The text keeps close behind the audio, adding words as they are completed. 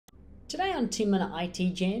Today on 10-Minute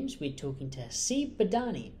IT Jams, we're talking to Haseeb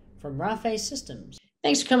Budhani from Rafay Systems.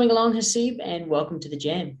 Thanks for coming along, Haseeb, and welcome to the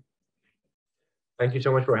Jam. Thank you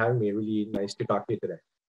so much for having me. Really nice to talk to you today.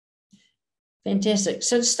 Fantastic.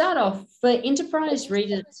 So to start off, for enterprise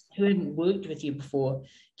readers who haven't worked with you before,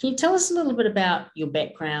 can you tell us a little bit about your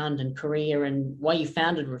background and career and why you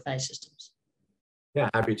founded Rafay Systems? Yeah,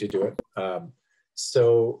 happy to do it.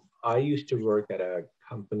 So I used to work at a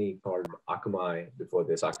company called Akamai before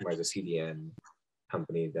this. Akamai is a CDN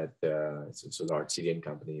company that it's a large CDN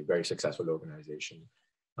company, very successful organization.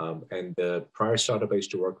 And the prior startup I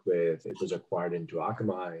used to work with, it was acquired into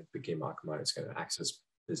Akamai. It became Akamai's kind of access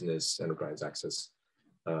business, enterprise access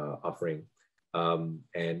offering.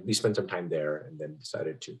 And we spent some time there and then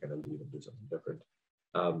decided to kind of leave and do something different.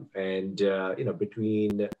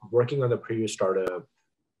 Between working on the previous startup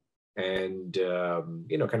and,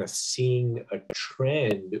 kind of seeing a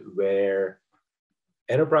trend where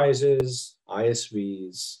enterprises,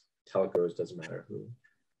 ISVs, telcos, doesn't matter who,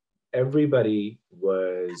 everybody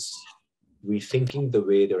was rethinking the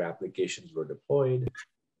way their applications were deployed,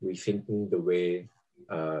 rethinking the way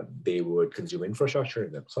they would consume infrastructure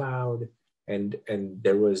in the cloud. And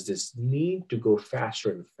there was this need to go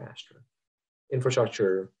faster and faster.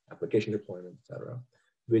 Infrastructure, application deployment, et cetera,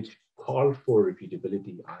 which called for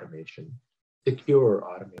repeatability, automation, secure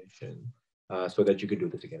automation, so that you could do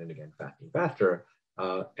this again and again, faster.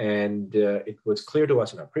 It was clear to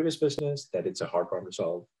us in our previous business that it's a hard problem to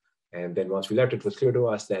solve. And then once we left, it was clear to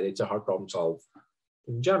us that it's a hard problem to solve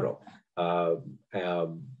in general.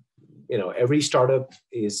 Every startup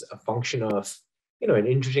is a function of, an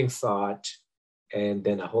interesting thought and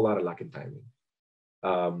then a whole lot of luck and timing.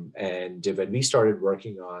 And when we started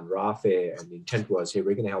working on Rafay, and the intent was, hey,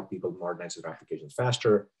 we're going to help people modernize their applications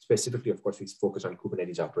faster. Specifically, of course, we focus on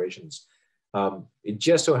Kubernetes operations. It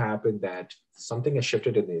just so happened that something has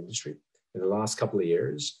shifted in the industry. In the last couple of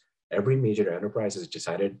years, every major enterprise has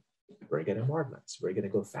decided we're going to modernize. We're going to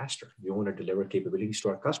go faster. We want to deliver capabilities to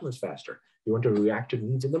our customers faster. We want to react to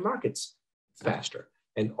needs in the markets faster.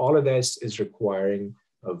 And all of this is requiring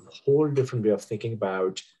a whole different way of thinking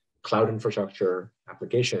about cloud infrastructure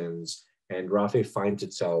applications. And Rafay finds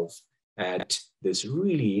itself at this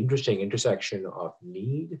really interesting intersection of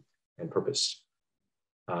need and purpose.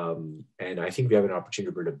 And I think we have an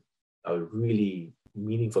opportunity to build a really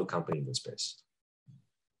meaningful company in this space.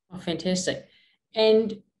 Oh, fantastic.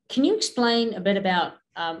 And can you explain a bit about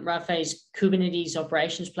Rafay's Kubernetes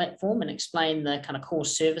operations platform and explain the kind of core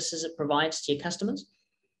services it provides to your customers?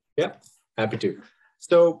 Yeah, happy to.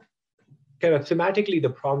 So kind of thematically, the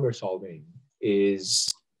problem we're solving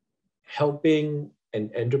is helping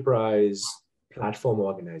an enterprise platform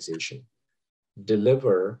organization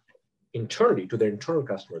deliver internally to their internal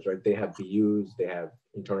customers, right? They have BUs, they have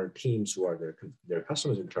internal teams who are their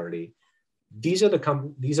customers internally. These are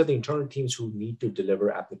the internal teams who need to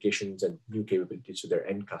deliver applications and new capabilities to their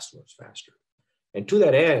end customers faster. And to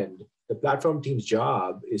that end, the platform team's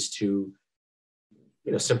job is to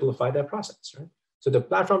simplify that process, right? So the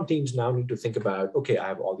platform teams now need to think about, okay, I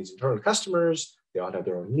have all these internal customers, they all have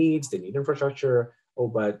their own needs, they need infrastructure. Oh,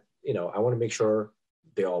 but I want to make sure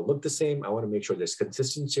they all look the same. I want to make sure there's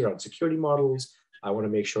consistency around security models. I want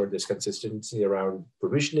to make sure there's consistency around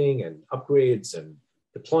provisioning and upgrades and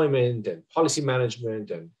deployment and policy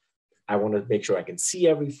management. And I want to make sure I can see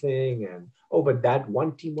everything. And, oh, but that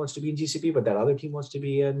one team wants to be in GCP, but that other team wants to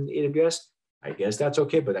be in AWS. I guess that's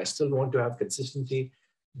okay, but I still want to have consistency.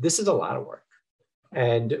 This is a lot of work.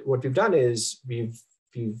 And what we've done is we've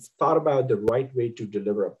thought about the right way to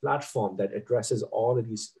deliver a platform that addresses all of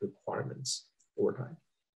these requirements over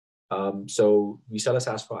time. So we sell a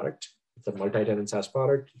SaaS product. It's a multi-tenant SaaS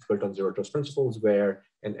product. It's built on zero trust principles where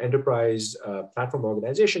an enterprise platform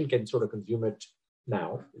organization can sort of consume it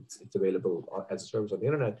now. It's available as a service on the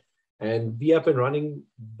internet. And be up and running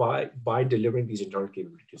by delivering these internal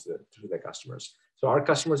capabilities to their customers. So our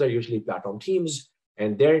customers are usually platform teams,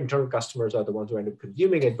 and their internal customers are the ones who end up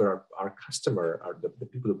consuming it, but our customer, are the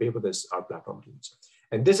people who pay for this, are platform teams.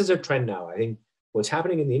 And this is a trend now. I think what's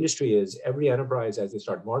happening in the industry is every enterprise, as they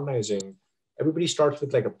start modernizing, everybody starts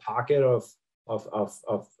with like a pocket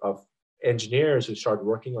of engineers who start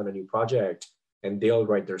working on a new project, and they'll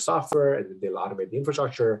write their software, and then they'll automate the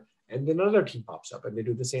infrastructure, and then another team pops up, and they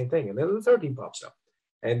do the same thing, and then the third team pops up.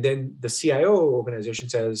 And then the CIO organization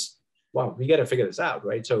says, wow, we got to figure this out,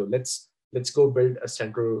 right? So let's go build a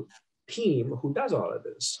central team who does all of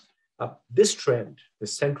this. This trend, the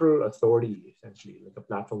central authority, essentially, like a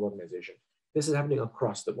platform organization, this is happening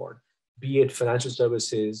across the board, be it financial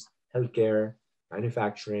services, healthcare,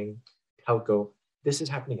 manufacturing, telco. This is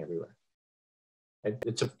happening everywhere. And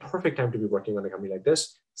it's a perfect time to be working on a company like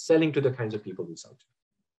this selling to the kinds of people we sell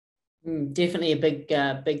to. Definitely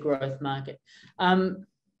a big growth market.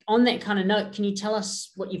 On that kind of note, can you tell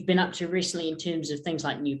us what you've been up to recently in terms of things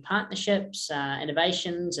like new partnerships,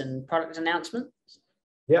 innovations, and product announcements?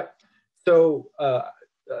 Yeah. So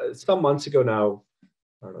some months ago now,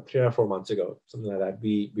 I don't know, 3 or 4 months ago, something like that,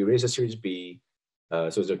 we raised a Series B. So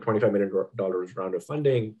it's a $25 million round of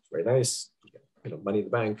funding. Very nice, money in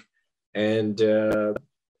the bank. And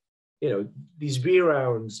these B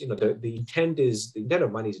rounds, the intent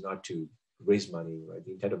of money is not to raise money, right?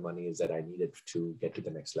 The intent of money is that I need it to get to the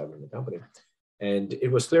next level in the company. And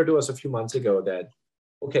it was clear to us a few months ago that,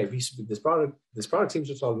 okay, this product seems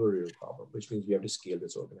to solve a real problem, which means we have to scale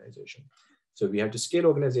this organization. So we have to scale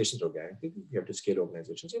organizations organically. We have to scale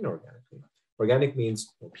organizations inorganically. Organic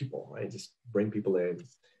means people, right? Just bring people in.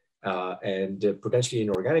 And potentially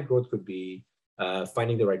inorganic growth could be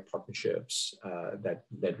finding the right partnerships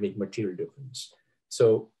that make material difference.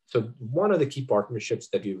 So one of the key partnerships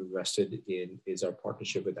that we've invested in is our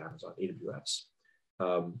partnership with Amazon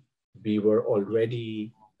AWS. We were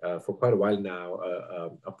already, for quite a while now,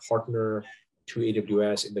 a partner to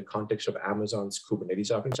AWS in the context of Amazon's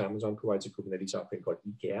Kubernetes offerings. Amazon provides a Kubernetes offering called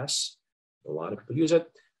EKS. A lot of people use it.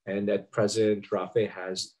 And at present, Rafay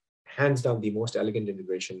has hands down the most elegant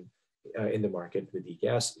integration in the market with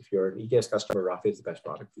EKS. If you're an EKS customer, Rafay is the best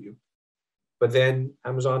product for you. But then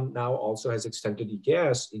Amazon now also has extended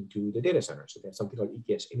EKS into the data center. So there's something called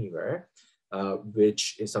EKS Anywhere,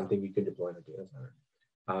 which is something we can deploy in a data center.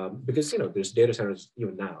 Because there's data centers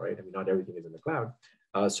even now, right? I mean, not everything is in the cloud.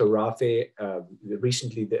 So Rafay,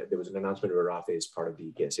 recently there was an announcement where Rafay is part of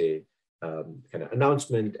the EKSA kind of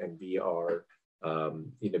announcement, and we are,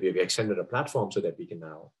 we extended a platform so that we can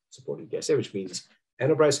now support EKSA, which means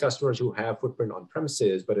enterprise customers who have footprint on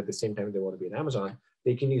premises, but at the same time they want to be in Amazon,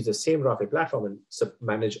 they can use the same Rafay platform and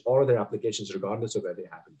manage all of their applications regardless of where they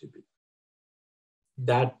happen to be.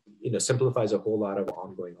 That simplifies a whole lot of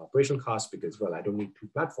ongoing operational costs because, well, I don't need 2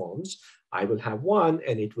 platforms. I will have one,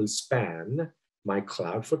 and it will span my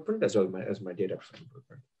cloud footprint as well as my data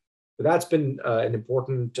footprint. So that's been an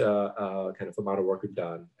important kind of amount of work we've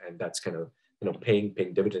done, and that's kind of paying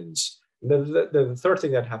dividends. The third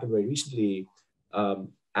thing that happened very recently,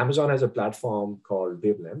 Amazon has a platform called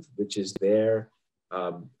Wavelength, which is their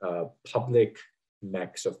public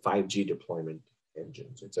mix of 5G deployment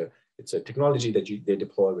engines. It's a technology that they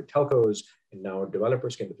deploy with telcos, and now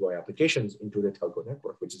developers can deploy applications into the telco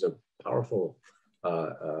network, which is a powerful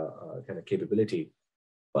kind of capability.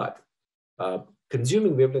 But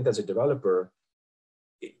consuming Wavelength as a developer,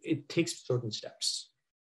 it takes certain steps.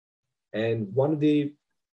 And one of the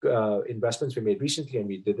investments we made recently, and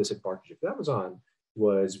we did this in partnership with Amazon,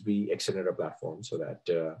 was we extended our platform so that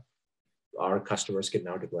our customers can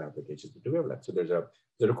now deploy applications into Wavelength. So there's a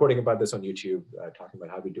recording about this on YouTube talking about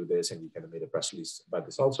how we do this, and we kind of made a press release about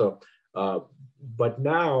this also. But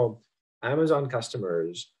now Amazon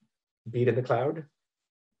customers, be it in the cloud,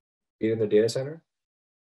 be it in the data center,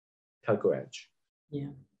 telco edge.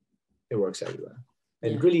 Yeah, it works everywhere.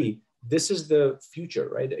 And really, this is the future,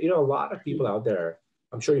 right? A lot of people out there,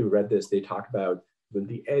 I'm sure you read this, they talk about, will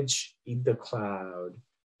the edge eat the cloud?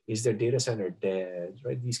 Is their data center dead,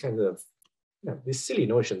 right? These kinds of, these silly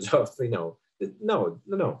notions of, no.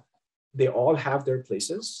 They all have their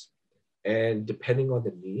places. And depending on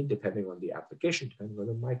the need, depending on the application, depending on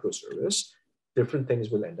the microservice, different things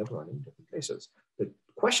will end up running in different places. The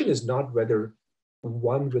question is not whether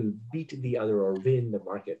one will beat the other or win the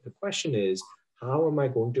market. The question is, how am I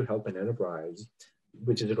going to help an enterprise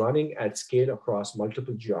which is running at scale across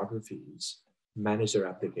multiple geographies manage their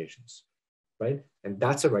applications, right? And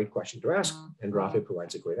that's the right question to ask. And Rafay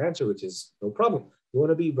provides a great answer, which is no problem. You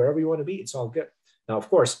want to be wherever you want to be, it's all good. Now, of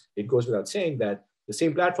course, it goes without saying that the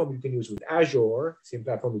same platform you can use with Azure, same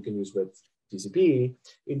platform you can use with GCP.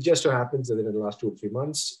 It just so happens that in the last 2 or 3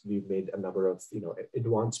 months, we've made a number of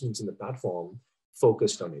advancements in the platform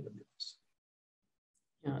focused on AWS.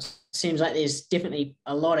 It seems like there's definitely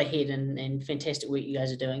a lot ahead and fantastic work you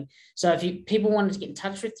guys are doing. So if people wanted to get in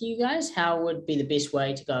touch with you guys, how would be the best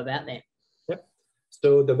way to go about that? Yep.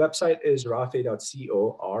 So the website is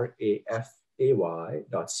rafay.co,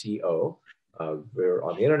 rafay.co. We're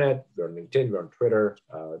on the internet, we're on LinkedIn, we're on Twitter.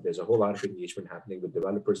 There's a whole lot of engagement happening with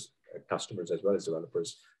developers, customers, as well as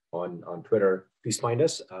developers on Twitter. Please find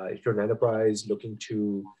us. If you're an enterprise looking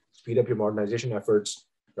to speed up your modernization efforts,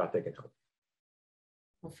 Rafay can help.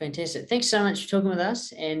 Well, fantastic. Thanks so much for talking with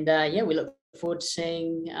us. And we look forward to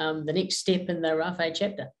seeing the next step in the Rafay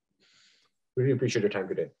chapter. Really appreciate your time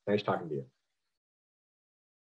today. Nice talking to you.